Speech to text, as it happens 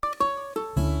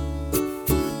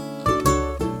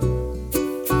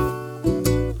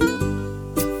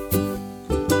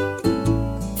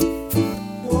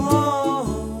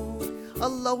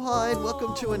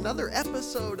welcome to another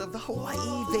episode of the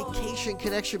Hawaii Vacation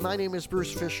Connection. My name is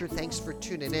Bruce Fisher. Thanks for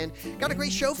tuning in. Got a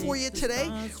great show for you today.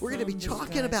 We're going to be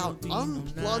talking about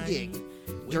unplugging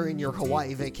during your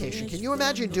Hawaii vacation. Can you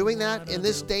imagine doing that in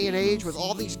this day and age with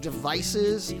all these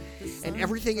devices and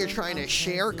everything you're trying to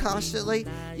share constantly?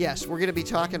 Yes, we're going to be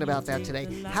talking about that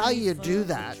today. How you do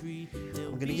that.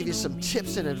 I'm going to give you some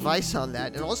tips and advice on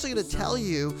that, and also going to tell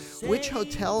you which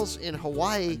hotels in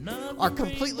Hawaii are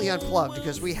completely unplugged,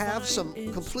 because we have some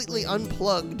completely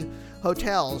unplugged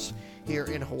hotels here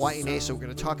in Hawaii Nei. So we're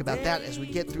going to talk about that as we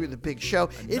get through the big show.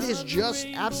 It is just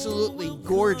absolutely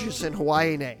gorgeous in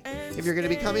Hawaii Nei. If you're going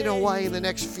to be coming to Hawaii in the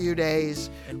next few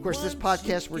days, of course, this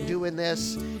podcast, we're doing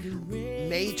this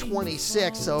May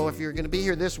 26th. So if you're going to be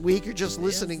here this week, you're just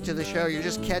listening to the show, you're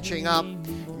just catching up,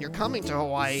 and you're coming to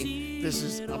Hawaii, this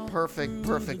is a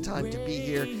perfect time to be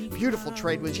here. Beautiful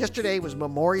trade winds. Yesterday was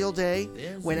Memorial Day.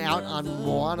 Went out on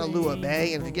Moanalua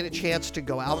Bay, and if you get a chance to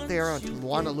go out there onto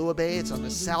Moanalua Bay, it's on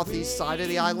the southeast side of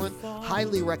the island.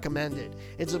 Highly recommended.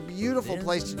 It's a beautiful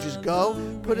place to just go,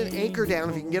 put an anchor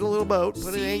down. If you can get a little boat,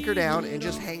 put an anchor down and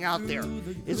just hang out there.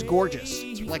 It's gorgeous.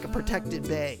 It's like a protected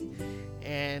bay,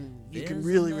 and you can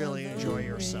really enjoy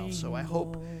yourself. So I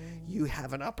hope you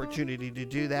have an opportunity to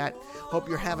do that. Hope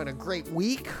you're having a great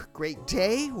week, great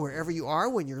day, wherever you are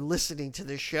when you're listening to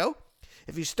this show.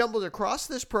 If you stumbled across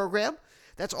this program,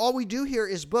 that's all we do here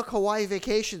is book Hawaii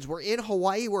vacations. We're in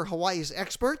Hawaii. We're Hawaii's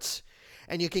experts.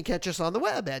 And you can catch us on the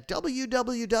web at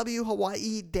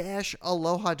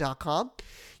www.hawaii-aloha.com.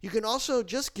 You can also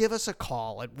just give us a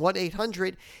call at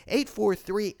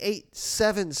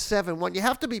 1-800-843-8771. You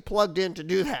have to be plugged in to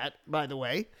do that, by the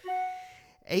way.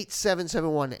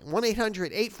 8771,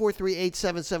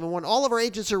 1-800-843-8771. All of our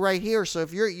agents are right here. So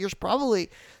if you're probably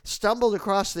stumbled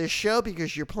across this show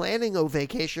because you're planning a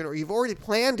vacation, or you've already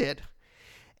planned it,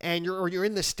 and you're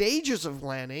in the stages of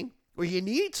planning, or you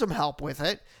need some help with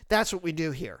it, that's what we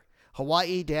do here.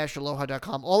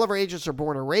 Hawaii-aloha.com. All of our agents are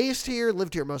born and raised here,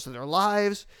 lived here most of their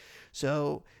lives.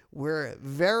 So we're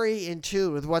very in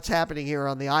tune with what's happening here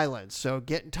on the island. So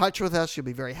get in touch with us. You'll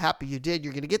be very happy you did.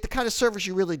 You're going to get the kind of service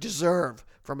you really deserve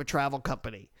from a travel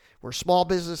company. We're a small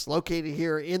business located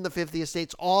here in the 50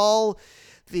 Estates. All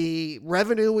the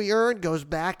revenue we earn goes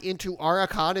back into our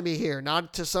economy here,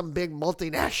 not to some big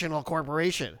multinational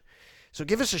corporation. So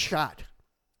give us a shot.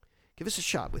 Give us a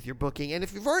shot with your booking. And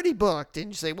if you've already booked and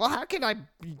you say, well, how can I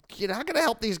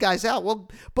help these guys out? Well,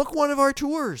 book one of our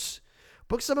tours.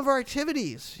 Book some of our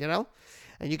activities, And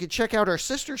you can check out our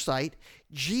sister site,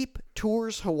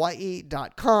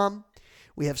 jeeptourshawaii.com.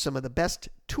 We have some of the best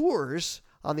tours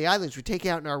on the islands. We take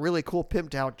out in our really cool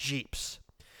pimped out Jeeps.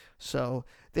 So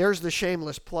there's the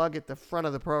shameless plug at the front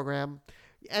of the program.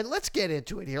 And let's get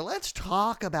into it here. Let's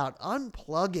talk about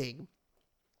unplugging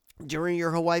during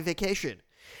your Hawaii vacation.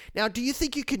 Now, do you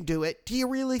think you can do it? Do you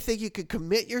really think you could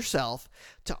commit yourself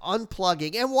to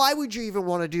unplugging? And why would you even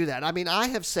want to do that? I mean, I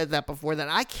have said that before, that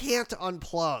I can't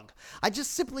unplug. I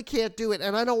just simply can't do it,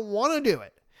 and I don't want to do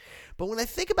it. But when I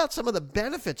think about some of the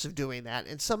benefits of doing that,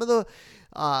 and some of the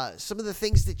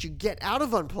things that you get out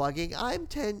of unplugging, I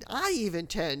even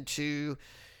tend to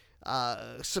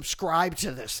subscribe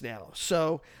to this now.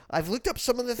 So I've looked up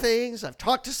some of the things. I've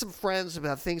talked to some friends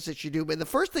about things that you do. But the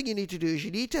first thing you need to do is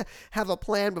you need to have a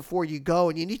plan before you go,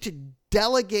 and you need to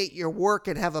delegate your work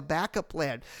and have a backup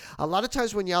plan. A lot of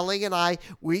times when Yaling and I,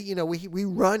 we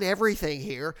run everything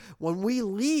here. When we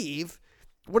leave,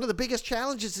 one of the biggest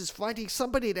challenges is finding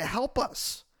somebody to help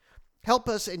us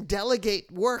and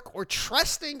delegate work, or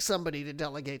trusting somebody to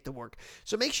delegate the work.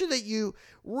 So make sure that you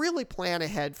really plan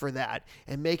ahead for that,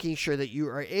 and making sure that you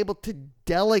are able to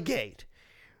delegate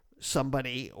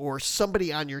somebody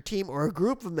on your team, or a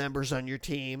group of members on your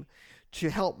team, to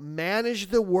help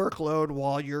manage the workload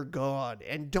while you're gone.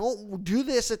 And don't do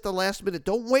this at the last minute.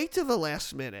 Don't wait till the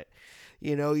last minute.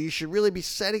 You should really be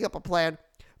setting up a plan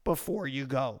before you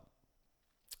go.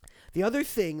 The other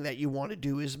thing that you want to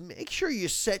do is make sure you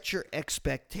set your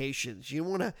expectations. You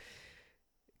want to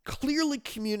clearly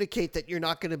communicate that you're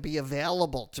not going to be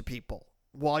available to people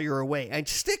while you're away, and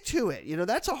stick to it.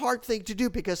 That's a hard thing to do,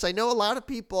 because I know a lot of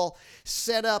people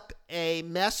set up a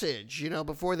message,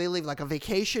 before they leave, like a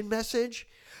vacation message,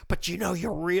 but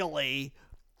you're really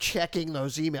checking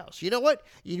those emails. You know what?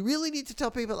 You really need to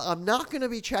tell people, I'm not going to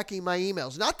be checking my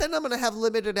emails. Not that I'm going to have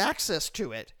limited access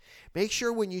to it. Make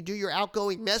sure when you do your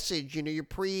outgoing message, your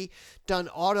pre-done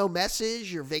auto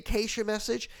message, your vacation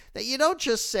message, that you don't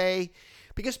just say,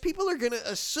 because people are going to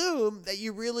assume that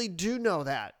you really do know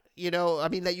that.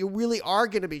 that you really are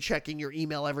going to be checking your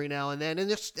email every now and then. And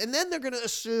then they're going to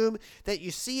assume that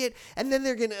you see it. And then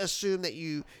they're going to assume that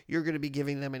you're going to be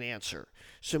giving them an answer.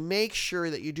 So make sure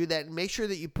that you do that, and make sure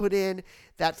that you put in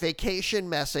that vacation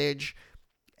message.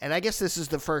 And I guess this is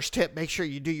the first tip. Make sure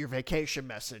you do your vacation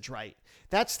message right.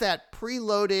 That's that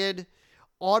preloaded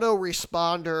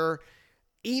autoresponder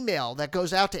email that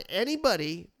goes out to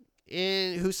anybody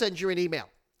who sends you an email.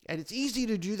 And it's easy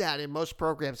to do that in most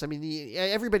programs. I mean,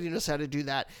 everybody knows how to do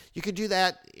that. You can do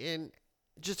that in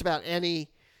just about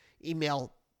any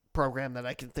email program that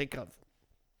I can think of.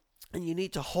 And you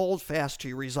need to hold fast to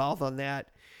your resolve on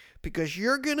that, because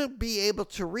you're going to be able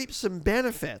to reap some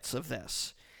benefits of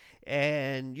this.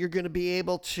 And you're going to be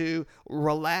able to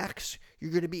relax.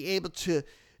 You're going to be able to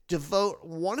devote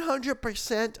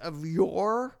 100% of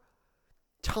your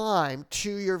time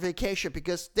to your vacation,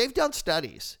 because they've done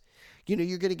studies.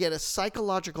 You're going to get a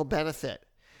psychological benefit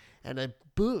and a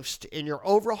boost in your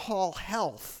overall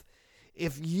health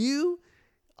if you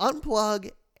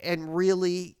unplug and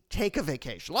really take a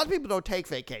vacation. A lot of people don't take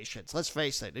vacations, let's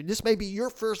face it. And this may be your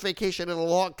first vacation in a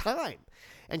long time.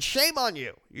 And shame on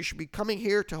you. You should be coming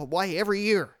here to Hawaii every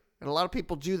year. And a lot of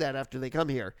people do that after they come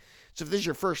here. So if this is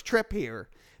your first trip here,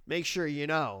 make sure you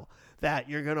know that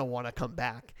you're going to want to come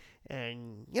back.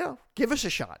 And, give us a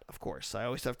shot, of course. I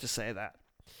always have to say that.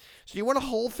 So you want to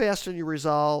hold fast on your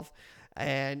resolve.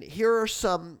 And here are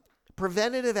some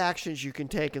preventative actions you can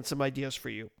take and some ideas for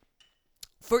you.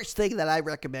 First thing that I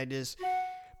recommend is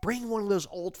bring one of those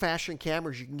old-fashioned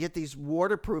cameras. You can get these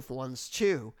waterproof ones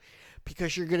too,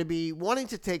 because you're going to be wanting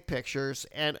to take pictures,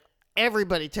 and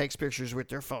everybody takes pictures with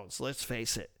their phones, let's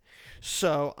face it.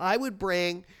 So I would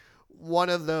bring one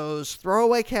of those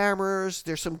throwaway cameras.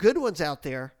 There's some good ones out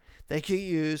there that you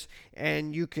use,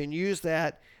 and you can use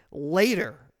that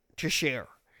later to share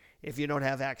if you don't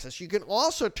have access. You can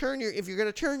also if you're going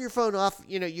to turn your phone off,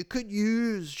 you could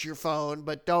use your phone,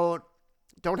 but don't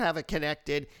have it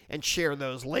connected and share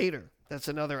those later. That's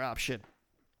another option.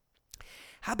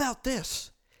 How about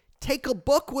this? Take a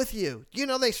book with you.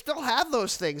 They still have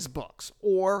those things, books.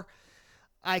 Or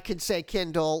I could say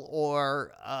Kindle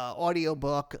or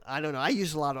audiobook. I don't know. I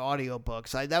use a lot of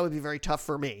audiobooks. That would be very tough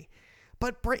for me.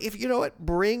 But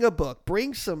bring a book.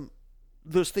 Bring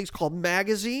those things called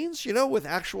magazines, with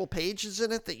actual pages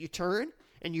in it that you turn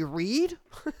and you read.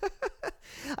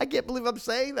 I can't believe I'm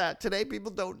saying that. Today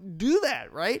people don't do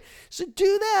that, right? So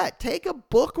do that. Take a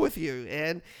book with you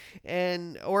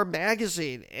or a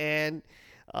magazine, and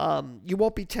you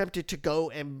won't be tempted to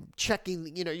go and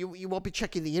checking, you won't be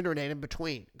checking the internet in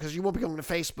between, because you won't be going to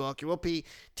Facebook. You won't be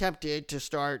tempted to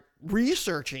start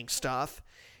researching stuff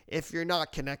if you're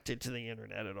not connected to the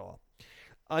internet at all.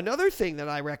 Another thing that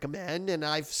I recommend, and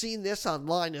I've seen this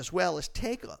online as well, is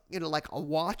take, like a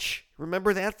watch.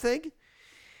 Remember that thing?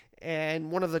 And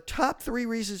one of the top 3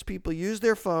 reasons people use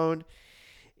their phone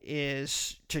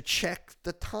is to check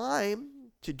the time,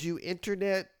 to do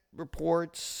internet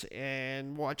reports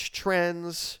and watch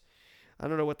trends. I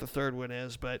don't know what the third one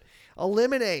is, but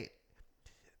eliminate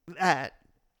that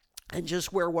and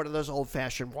just wear one of those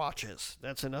old-fashioned watches.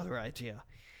 That's another idea.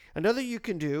 Another you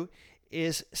can do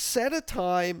is set a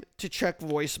time to check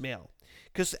voicemail.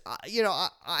 Because,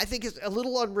 I think it's a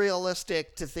little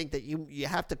unrealistic to think that you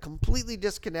have to completely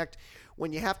disconnect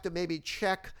when you have to maybe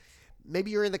check.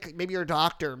 Maybe you're a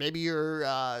doctor. Maybe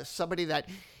you're somebody that,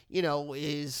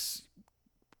 is,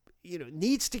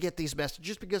 needs to get these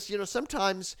messages, because,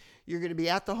 sometimes you're going to be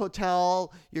at the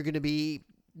hotel, you're going to be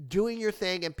doing your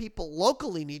thing, and people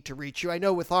locally need to reach you. I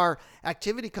know with our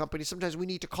activity company, sometimes we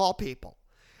need to call people.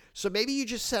 So maybe you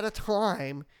just set a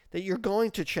time that you're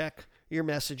going to check your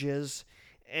messages,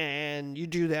 and you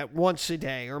do that once a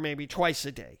day or maybe twice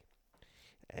a day.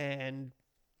 And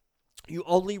you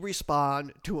only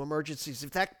respond to emergencies.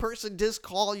 If that person does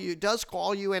call you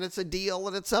and it's a deal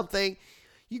and it's something,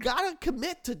 you got to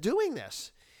commit to doing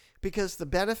this, because the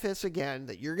benefits, again,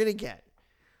 that you're going to get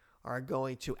are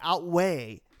going to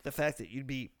outweigh the fact that you'd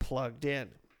be plugged in.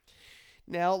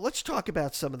 Now, let's talk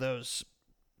about some of those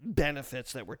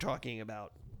benefits that we're talking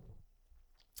about.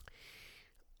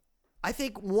 I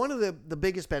think one of the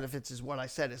biggest benefits is what I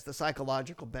said, is the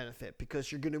psychological benefit,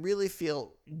 because you're going to really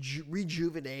feel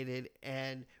rejuvenated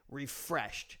and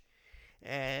refreshed.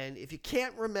 And if you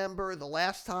can't remember the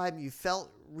last time you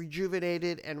felt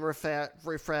rejuvenated and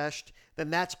refreshed, then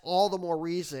that's all the more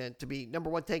reason to be, number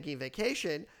one, taking a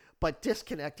vacation, but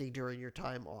disconnecting during your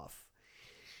time off.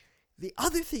 The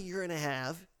other thing you're going to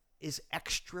have is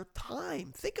extra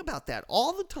time. Think about that.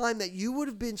 All the time that you would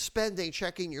have been spending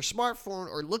checking your smartphone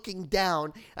or looking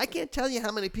down. I can't tell you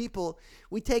how many people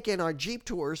we take in our Jeep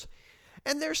tours,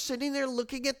 and they're sitting there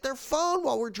looking at their phone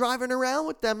while we're driving around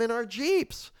with them in our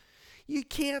Jeeps. You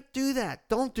can't do that.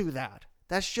 Don't do that.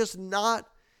 That's just not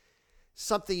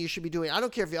something you should be doing. I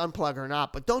don't care if you unplug or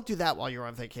not, but don't do that while you're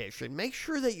on vacation. Make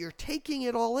sure that you're taking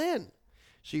it all in.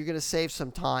 So you're going to save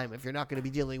some time. If you're not going to be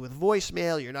dealing with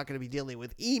voicemail, you're not going to be dealing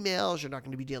with emails, you're not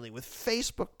going to be dealing with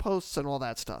Facebook posts and all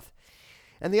that stuff.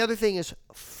 And the other thing is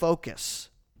focus.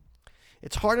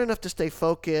 It's hard enough to stay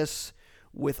focused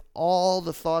with all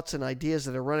the thoughts and ideas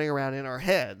that are running around in our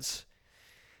heads.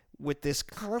 With this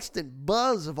constant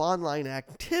buzz of online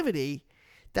activity,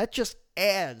 that just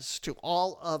adds to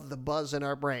all of the buzz in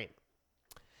our brain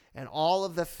and all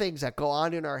of the things that go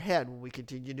on in our head when we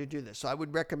continue to do this. So I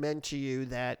would recommend to you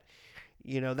that,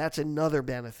 that's another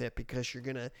benefit, because you're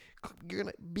gonna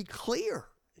be clear,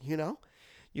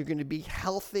 You're going to be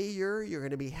healthier, you're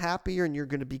going to be happier, and you're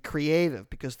going to be creative,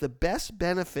 because the best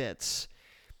benefits,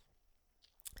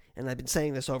 and I've been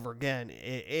saying this over again,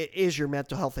 it is your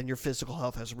mental health and your physical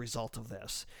health as a result of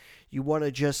this. You want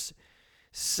to just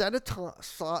set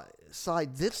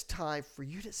aside this time for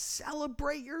you to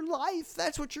celebrate your life.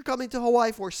 That's what you're coming to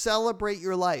Hawaii for. Celebrate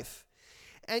your life.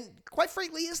 And quite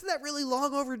frankly, isn't that really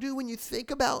long overdue when you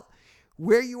think about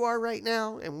where you are right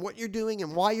now and what you're doing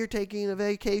and why you're taking a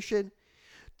vacation?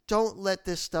 Don't let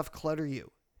this stuff clutter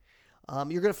you.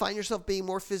 You're going to find yourself being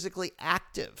more physically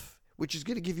active, which is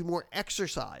going to give you more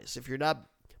exercise if you're not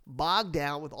bogged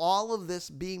down with all of this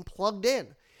being plugged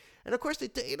in. And of course,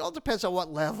 it all depends on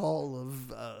what level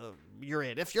of you're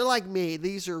in. If you're like me,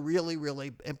 these are really,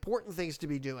 really important things to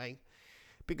be doing,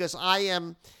 because I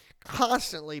am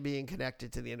constantly being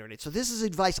connected to the internet. So this is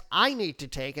advice I need to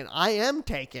take, and I am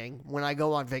taking when I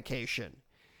go on vacation.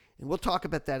 And we'll talk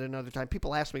about that another time.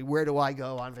 People ask me, where do I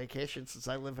go on vacation since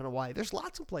I live in Hawaii? There's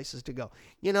lots of places to go.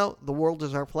 The world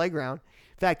is our playground.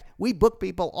 In fact, we book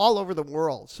people all over the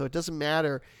world, so it doesn't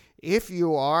matter. If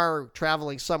you are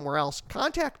traveling somewhere else,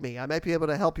 contact me. I might be able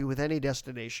to help you with any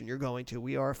destination you're going to.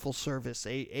 We are a full-service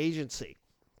agency.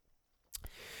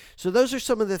 So those are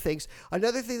some of the things.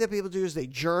 Another thing that people do is they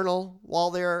journal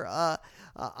while they're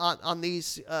on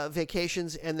these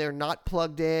vacations and they're not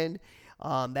plugged in.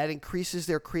 That increases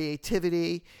their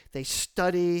creativity. They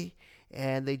study,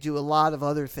 and they do a lot of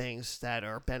other things that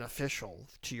are beneficial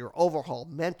to your overall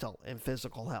mental and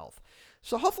physical health.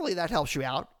 So hopefully that helps you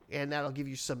out, and that'll give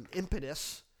you some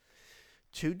impetus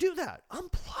to do that.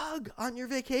 Unplug on your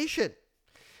vacation.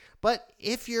 But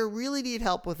if you really need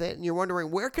help with it and you're wondering,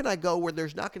 where can I go where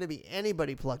there's not going to be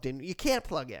anybody plugged in? You can't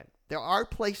plug in. There are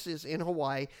places in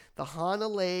Hawaii, the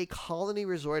Hanalei Colony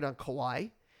Resort on Kauai.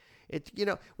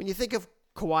 When you think of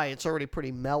Kauai, it's already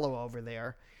pretty mellow over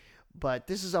there. But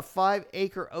this is a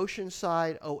 5-acre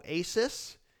oceanside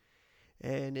oasis,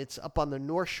 and it's up on the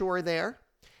North Shore there,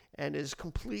 and is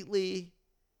completely,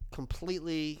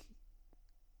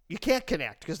 you can't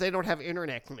connect because they don't have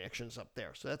internet connections up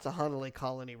there. So that's a Hanalei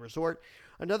Colony Resort.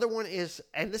 Another one is,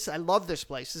 and I love this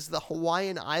place, this is the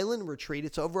Hawaiian Island Retreat.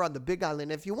 It's over on the Big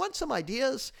Island. If you want some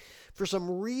ideas for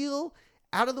some real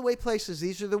out-of-the-way places,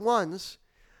 these are the ones.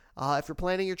 If you're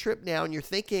planning your trip now and you're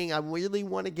thinking, I really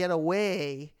want to get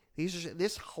away,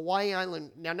 this Hawaii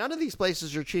Island. Now, none of these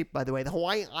places are cheap, by the way. The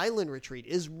Hawaii Island Retreat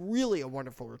is really a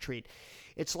wonderful retreat.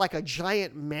 It's like a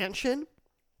giant mansion.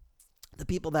 The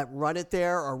people that run it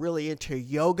there are really into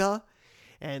yoga,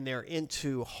 and they're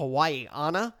into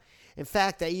Hawaiiana. In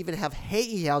fact, they even have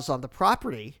heiaus on the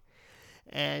property,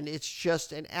 and it's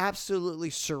just an absolutely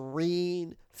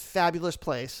serene, fabulous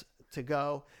place to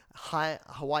go.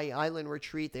 Hawaii Island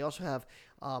Retreat. They also have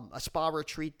a spa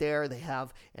retreat there. They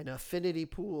have an infinity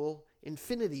pool.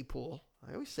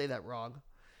 I always say that wrong.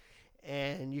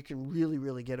 And you can really,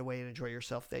 really get away and enjoy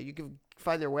yourself there. You can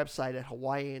find their website at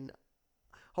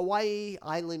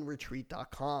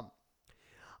HawaiiIslandRetreat.com.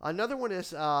 Another one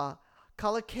is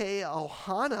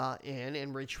Kalakaʻaohana Inn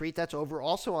and Retreat. That's over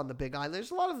also on the Big Island.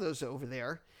 There's a lot of those over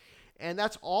there. And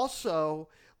that's also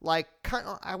I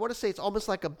want to say it's almost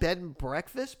like a bed and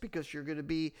breakfast, because you're going to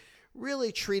be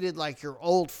really treated like your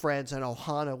old friends in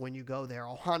Ohana when you go there.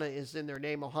 Ohana is in their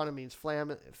name. Ohana means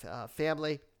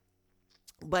family.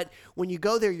 But when you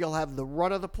go there, you'll have the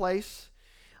run of the place.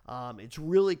 It's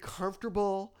really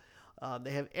comfortable.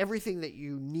 They have everything that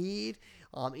you need,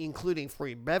 including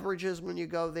free beverages when you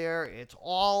go there. It's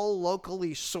all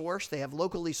locally sourced. They have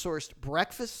locally sourced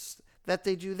breakfasts that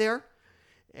they do there.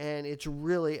 And it's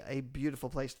really a beautiful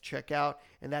place to check out.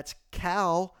 And that's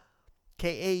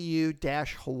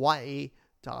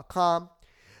KAU-Hawaii.com.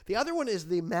 The other one is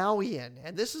the Maui Inn.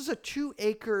 And this is a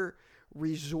 2-acre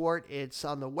resort. It's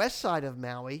on the west side of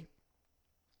Maui.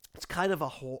 It's kind of a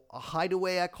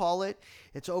hideaway, I call it.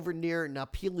 It's over near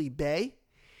Napili Bay.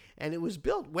 And it was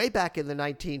built way back in the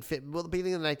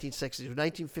beginning of the 1960s,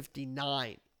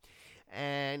 1959.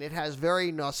 And it has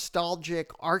very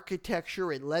nostalgic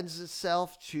architecture. It lends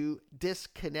itself to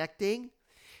disconnecting.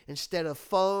 Instead of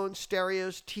phones,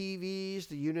 stereos, TVs,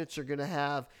 the units are going to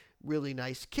have really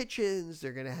nice kitchens.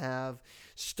 They're going to have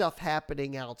stuff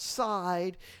happening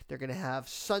outside. They're going to have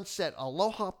sunset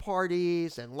aloha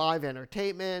parties and live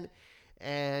entertainment.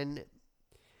 And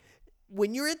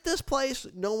when you're at this place,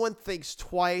 no one thinks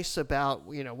twice about,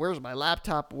 where's my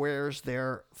laptop? Where's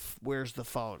the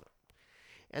phone?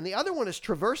 And the other one is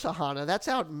Traversa Hana. That's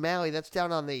out in Maui. That's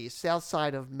down on the south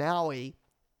side of Maui.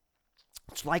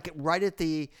 It's like right at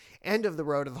the end of the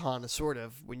road of Hana, sort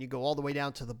of, when you go all the way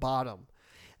down to the bottom.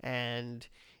 And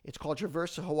it's called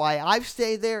Traversa Hawaii. I've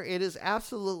stayed there. It is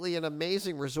absolutely an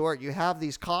amazing resort. You have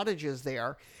these cottages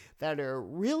there that are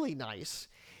really nice.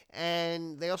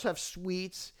 And they also have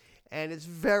suites. And it's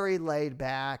very laid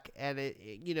back. And,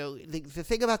 the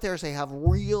thing about there is they have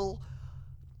real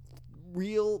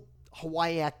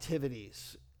Hawaii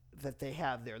activities that they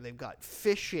have there. They've got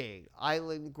fishing,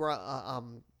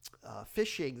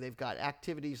 fishing. They've got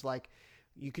activities like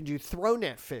you can do throw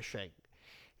net fishing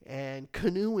and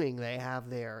canoeing they have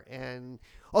there. And,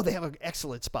 they have an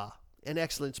excellent spa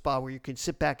where you can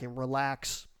sit back and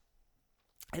relax.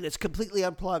 And it's completely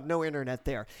unplugged, no internet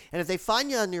there. And if they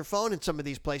find you on your phone in some of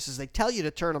these places, they tell you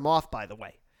to turn them off, by the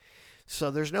way.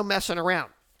 So there's no messing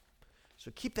around.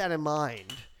 So keep that in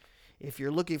mind if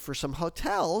you're looking for some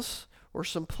hotels or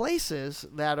some places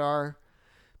that are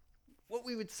what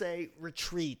we would say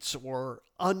retreats or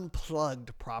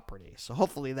unplugged properties. So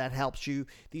hopefully that helps you.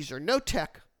 These are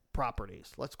no-tech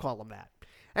properties. Let's call them that.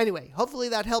 Anyway, hopefully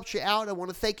that helps you out. I want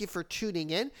to thank you for tuning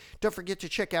in. Don't forget to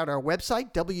check out our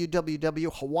website,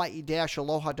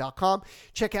 www.hawaii-aloha.com.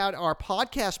 Check out our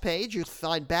podcast page. You'll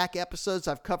find back episodes.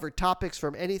 I've covered topics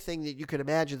from anything that you can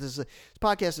imagine. This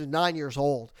podcast is 9 years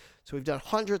old, so we've done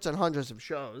hundreds and hundreds of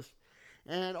shows.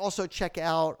 And also check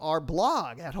out our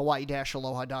blog at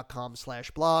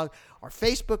hawaii-aloha.com/blog. Our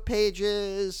Facebook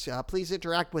pages. Please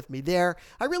interact with me there.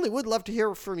 I really would love to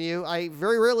hear from you. I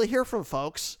very rarely hear from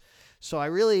folks. So I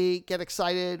really get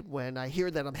excited when I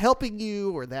hear that I'm helping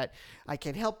you or that I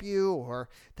can help you or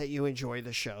that you enjoy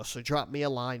the show. So drop me a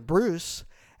line, Bruce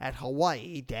at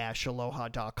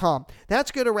hawaii-aloha.com. That's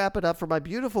going to wrap it up for my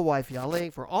beautiful wife,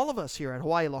 Yaling. For all of us here at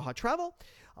Hawaii Aloha Travel,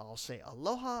 I'll say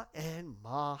aloha and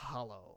mahalo.